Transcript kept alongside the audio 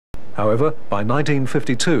However, by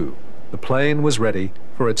 1952, the plane was ready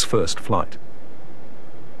for its first flight.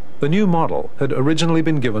 The new model had originally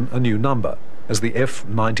been given a new number as the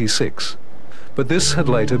F-96, but this had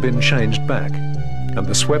later been changed back, and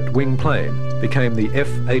the swept-wing plane became the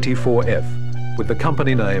F-84F with the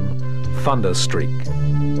company name Thunderstreak.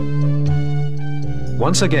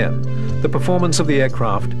 Once again, the performance of the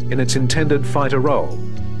aircraft in its intended fighter role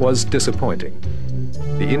was disappointing.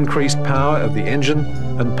 The increased power of the engine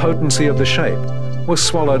and potency of the shape was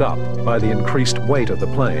swallowed up by the increased weight of the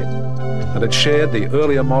plane, and it shared the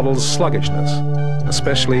earlier model's sluggishness,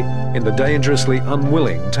 especially in the dangerously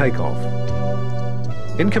unwilling takeoff.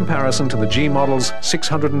 In comparison to the G model's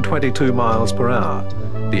 622 miles per hour,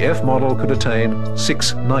 the F model could attain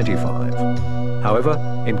 695.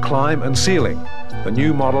 However, in climb and sealing, the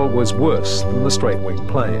new model was worse than the straight-wing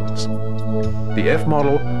planes. The F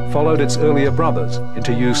model followed its earlier brothers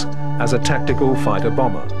into use as a tactical fighter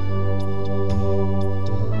bomber.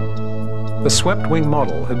 The swept-wing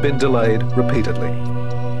model had been delayed repeatedly.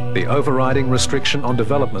 The overriding restriction on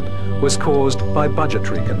development was caused by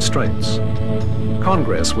budgetary constraints.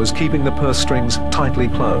 Congress was keeping the purse strings tightly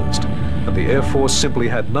closed, and the Air Force simply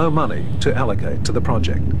had no money to allocate to the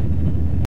project.